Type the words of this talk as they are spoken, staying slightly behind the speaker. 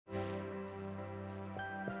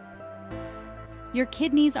Your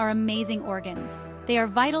kidneys are amazing organs. They are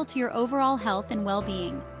vital to your overall health and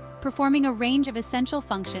well-being, performing a range of essential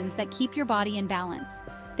functions that keep your body in balance.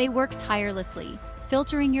 They work tirelessly,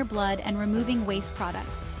 filtering your blood and removing waste products.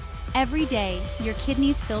 Every day, your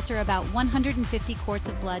kidneys filter about 150 quarts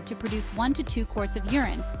of blood to produce 1 to 2 quarts of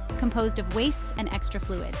urine, composed of wastes and extra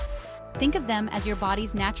fluid. Think of them as your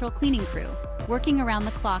body's natural cleaning crew, working around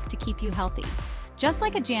the clock to keep you healthy. Just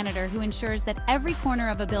like a janitor who ensures that every corner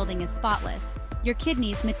of a building is spotless, your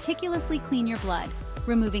kidneys meticulously clean your blood,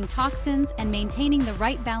 removing toxins and maintaining the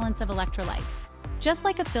right balance of electrolytes. Just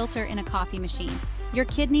like a filter in a coffee machine, your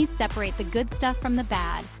kidneys separate the good stuff from the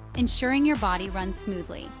bad, ensuring your body runs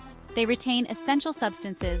smoothly. They retain essential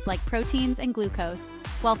substances like proteins and glucose,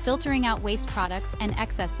 while filtering out waste products and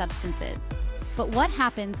excess substances. But what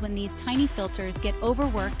happens when these tiny filters get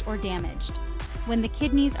overworked or damaged? When the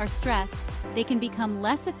kidneys are stressed, they can become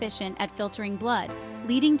less efficient at filtering blood,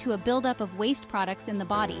 leading to a buildup of waste products in the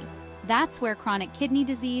body. That's where chronic kidney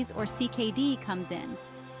disease, or CKD, comes in.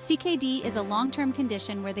 CKD is a long-term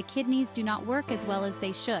condition where the kidneys do not work as well as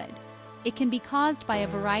they should. It can be caused by a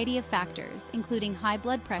variety of factors, including high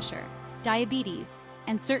blood pressure, diabetes,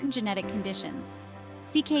 and certain genetic conditions.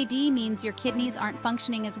 CKD means your kidneys aren't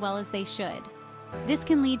functioning as well as they should. This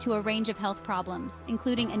can lead to a range of health problems,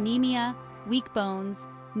 including anemia, weak bones,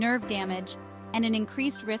 nerve damage, and an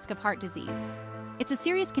increased risk of heart disease. It's a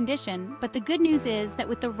serious condition, but the good news is that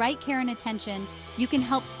with the right care and attention, you can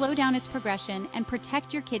help slow down its progression and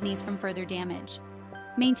protect your kidneys from further damage.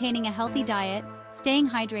 Maintaining a healthy diet, staying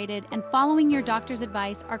hydrated, and following your doctor's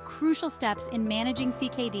advice are crucial steps in managing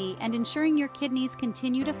CKD and ensuring your kidneys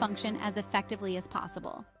continue to function as effectively as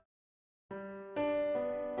possible.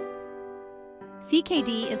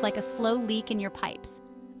 CKD is like a slow leak in your pipes.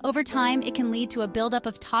 Over time, it can lead to a buildup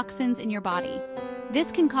of toxins in your body.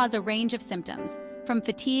 This can cause a range of symptoms, from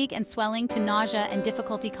fatigue and swelling to nausea and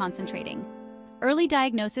difficulty concentrating. Early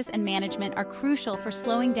diagnosis and management are crucial for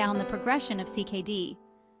slowing down the progression of CKD.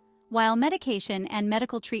 While medication and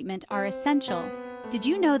medical treatment are essential, did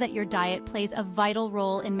you know that your diet plays a vital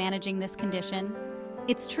role in managing this condition?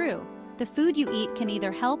 It's true, the food you eat can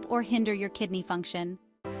either help or hinder your kidney function.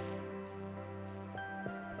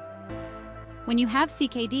 When you have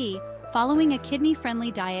CKD, following a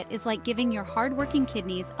kidney-friendly diet is like giving your hard-working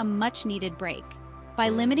kidneys a much-needed break. By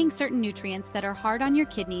limiting certain nutrients that are hard on your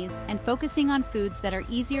kidneys and focusing on foods that are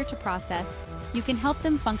easier to process, you can help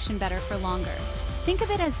them function better for longer. Think of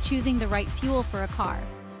it as choosing the right fuel for a car.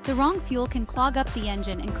 The wrong fuel can clog up the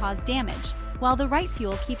engine and cause damage, while the right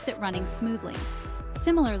fuel keeps it running smoothly.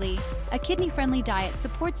 Similarly, a kidney-friendly diet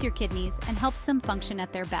supports your kidneys and helps them function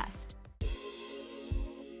at their best.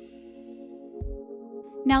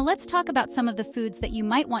 Now let's talk about some of the foods that you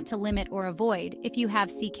might want to limit or avoid if you have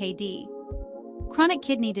CKD. Chronic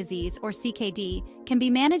kidney disease, or CKD, can be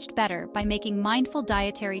managed better by making mindful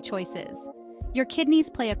dietary choices. Your kidneys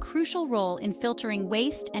play a crucial role in filtering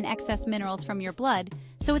waste and excess minerals from your blood,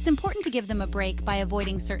 so it's important to give them a break by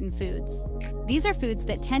avoiding certain foods. These are foods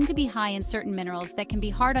that tend to be high in certain minerals that can be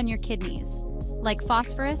hard on your kidneys, like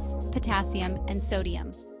phosphorus, potassium, and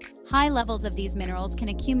sodium. High levels of these minerals can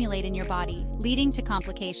accumulate in your body, leading to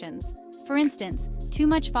complications. For instance, too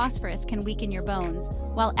much phosphorus can weaken your bones,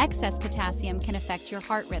 while excess potassium can affect your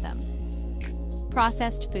heart rhythm.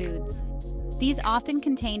 Processed foods. These often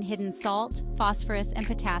contain hidden salt, phosphorus, and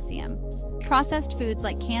potassium. Processed foods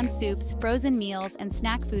like canned soups, frozen meals, and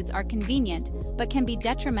snack foods are convenient, but can be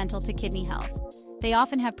detrimental to kidney health. They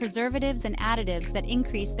often have preservatives and additives that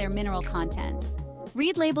increase their mineral content.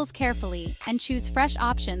 Read labels carefully and choose fresh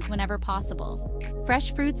options whenever possible.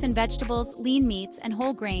 Fresh fruits and vegetables, lean meats, and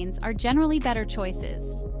whole grains are generally better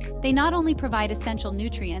choices. They not only provide essential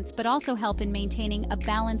nutrients but also help in maintaining a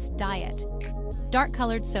balanced diet.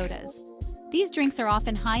 Dark-colored sodas. These drinks are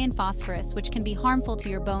often high in phosphorus, which can be harmful to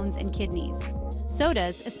your bones and kidneys.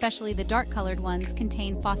 Sodas, especially the dark-colored ones,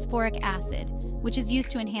 contain phosphoric acid, which is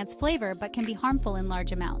used to enhance flavor but can be harmful in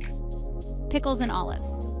large amounts. Pickles and olives.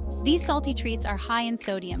 These salty treats are high in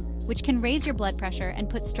sodium, which can raise your blood pressure and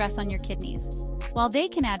put stress on your kidneys. While they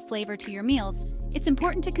can add flavor to your meals, it's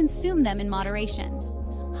important to consume them in moderation.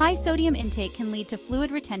 High sodium intake can lead to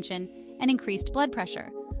fluid retention and increased blood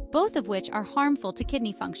pressure, both of which are harmful to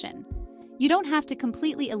kidney function. You don't have to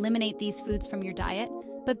completely eliminate these foods from your diet,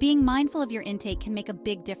 but being mindful of your intake can make a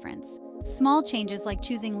big difference. Small changes like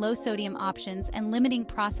choosing low-sodium options and limiting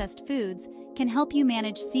processed foods can help you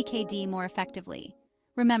manage CKD more effectively.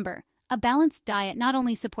 Remember, a balanced diet not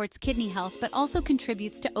only supports kidney health but also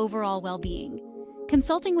contributes to overall well-being.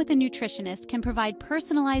 Consulting with a nutritionist can provide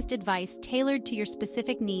personalized advice tailored to your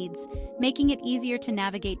specific needs, making it easier to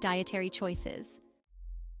navigate dietary choices.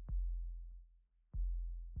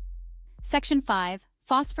 Section 5.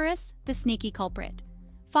 Phosphorus, the sneaky culprit.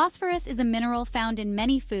 Phosphorus is a mineral found in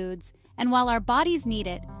many foods, and while our bodies need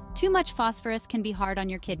it, too much phosphorus can be hard on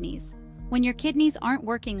your kidneys. When your kidneys aren't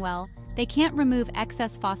working well, they can't remove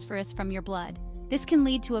excess phosphorus from your blood. This can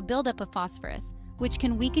lead to a buildup of phosphorus, which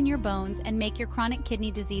can weaken your bones and make your chronic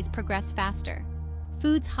kidney disease progress faster.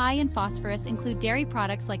 Foods high in phosphorus include dairy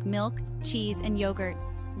products like milk, cheese, and yogurt,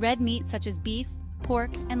 red meat such as beef,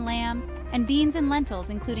 pork, and lamb, and beans and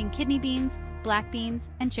lentils including kidney beans, black beans,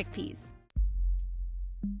 and chickpeas.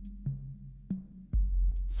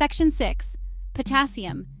 Section 6.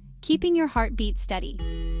 Potassium, keeping your heartbeat steady.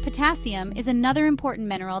 Potassium is another important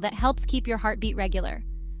mineral that helps keep your heartbeat regular.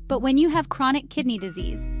 But when you have chronic kidney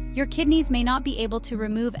disease, your kidneys may not be able to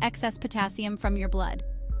remove excess potassium from your blood.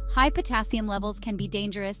 High potassium levels can be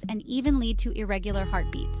dangerous and even lead to irregular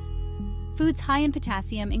heartbeats. Foods high in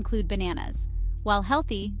potassium include bananas. While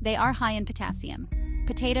healthy, they are high in potassium.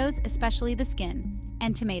 Potatoes, especially the skin,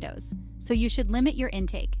 and tomatoes, so you should limit your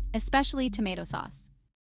intake, especially tomato sauce.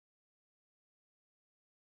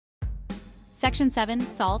 Section 7.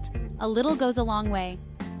 Salt. A little goes a long way.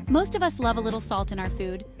 Most of us love a little salt in our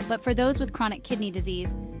food, but for those with chronic kidney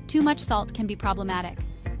disease, too much salt can be problematic.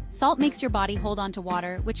 Salt makes your body hold on to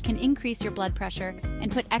water, which can increase your blood pressure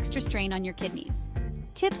and put extra strain on your kidneys.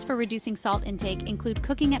 Tips for reducing salt intake include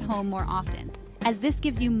cooking at home more often, as this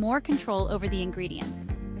gives you more control over the ingredients.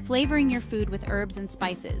 Flavoring your food with herbs and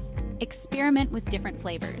spices. Experiment with different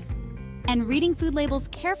flavors. And reading food labels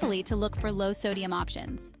carefully to look for low-sodium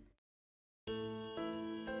options.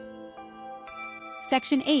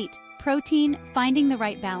 Section 8. Protein, finding the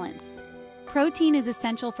right balance. Protein is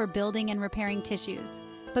essential for building and repairing tissues,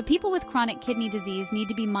 but people with chronic kidney disease need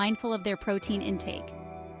to be mindful of their protein intake.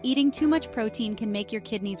 Eating too much protein can make your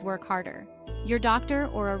kidneys work harder. Your doctor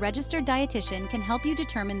or a registered dietitian can help you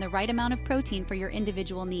determine the right amount of protein for your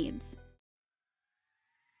individual needs.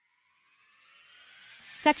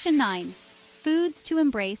 Section 9. Foods to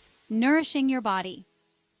embrace, nourishing your body.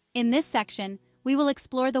 In this section, we will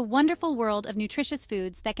explore the wonderful world of nutritious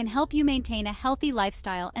foods that can help you maintain a healthy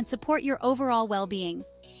lifestyle and support your overall well-being.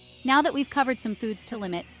 Now that we've covered some foods to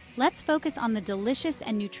limit, let's focus on the delicious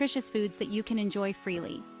and nutritious foods that you can enjoy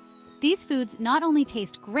freely. These foods not only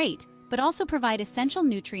taste great, but also provide essential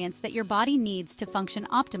nutrients that your body needs to function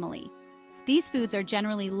optimally. These foods are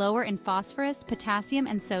generally lower in phosphorus, potassium,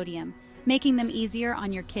 and sodium, making them easier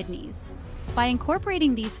on your kidneys. By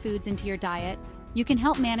incorporating these foods into your diet, you can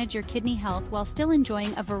help manage your kidney health while still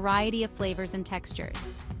enjoying a variety of flavors and textures.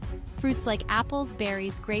 Fruits like apples,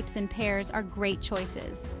 berries, grapes, and pears are great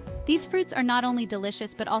choices. These fruits are not only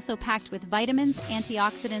delicious but also packed with vitamins,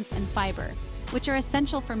 antioxidants, and fiber, which are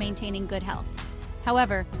essential for maintaining good health.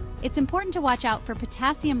 However, it's important to watch out for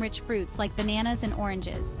potassium-rich fruits like bananas and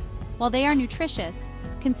oranges. While they are nutritious,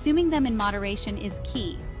 consuming them in moderation is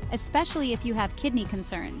key, especially if you have kidney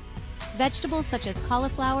concerns. Vegetables such as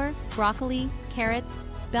cauliflower, broccoli, carrots,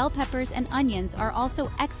 bell peppers, and onions are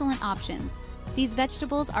also excellent options. These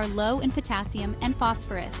vegetables are low in potassium and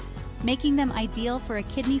phosphorus, making them ideal for a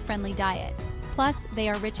kidney-friendly diet. Plus, they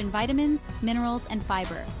are rich in vitamins, minerals, and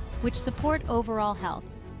fiber, which support overall health.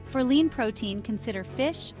 For lean protein, consider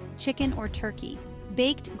fish, chicken, or turkey,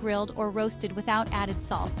 baked, grilled, or roasted without added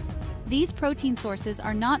salt. These protein sources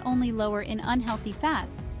are not only lower in unhealthy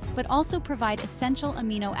fats, but also provide essential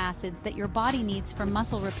amino acids that your body needs for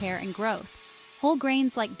muscle repair and growth. Whole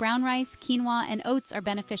grains like brown rice, quinoa, and oats are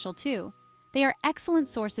beneficial too. They are excellent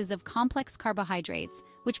sources of complex carbohydrates,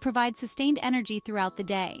 which provide sustained energy throughout the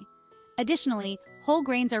day. Additionally, whole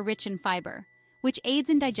grains are rich in fiber, which aids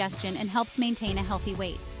in digestion and helps maintain a healthy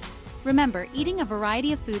weight. Remember, eating a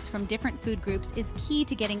variety of foods from different food groups is key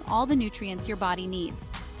to getting all the nutrients your body needs.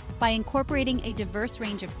 By incorporating a diverse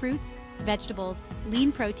range of fruits, vegetables,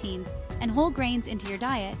 lean proteins, and whole grains into your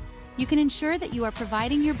diet, you can ensure that you are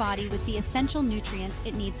providing your body with the essential nutrients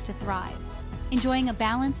it needs to thrive. Enjoying a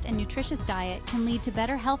balanced and nutritious diet can lead to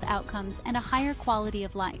better health outcomes and a higher quality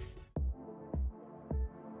of life.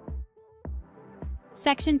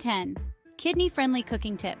 Section 10. Kidney-friendly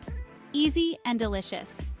cooking tips. Easy and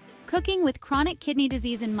delicious. Cooking with chronic kidney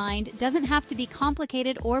disease in mind doesn't have to be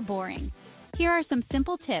complicated or boring. Here are some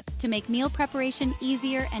simple tips to make meal preparation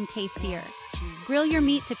easier and tastier. Grill your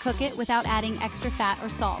meat to cook it without adding extra fat or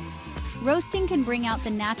salt. Roasting can bring out the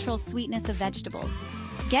natural sweetness of vegetables.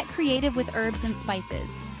 Get creative with herbs and spices.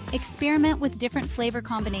 Experiment with different flavor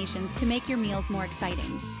combinations to make your meals more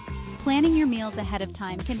exciting. Planning your meals ahead of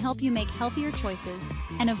time can help you make healthier choices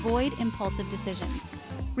and avoid impulsive decisions.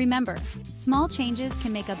 Remember, small changes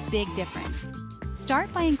can make a big difference.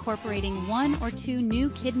 Start by incorporating 1 or 2 new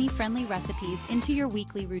kidney-friendly recipes into your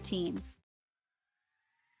weekly routine.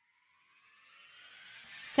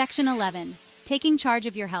 Section 11. Taking charge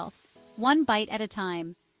of your health. One bite at a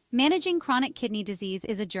time. Managing chronic kidney disease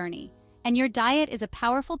is a journey, and your diet is a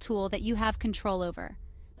powerful tool that you have control over.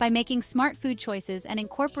 By making smart food choices and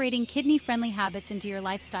incorporating kidney-friendly habits into your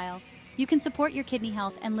lifestyle, you can support your kidney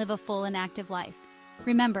health and live a full and active life.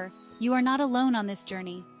 Remember, you are not alone on this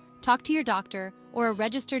journey. Talk to your doctor or a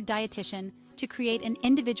registered dietitian to create an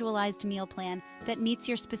individualized meal plan that meets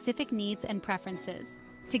your specific needs and preferences.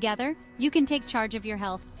 Together, you can take charge of your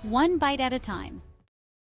health one bite at a time.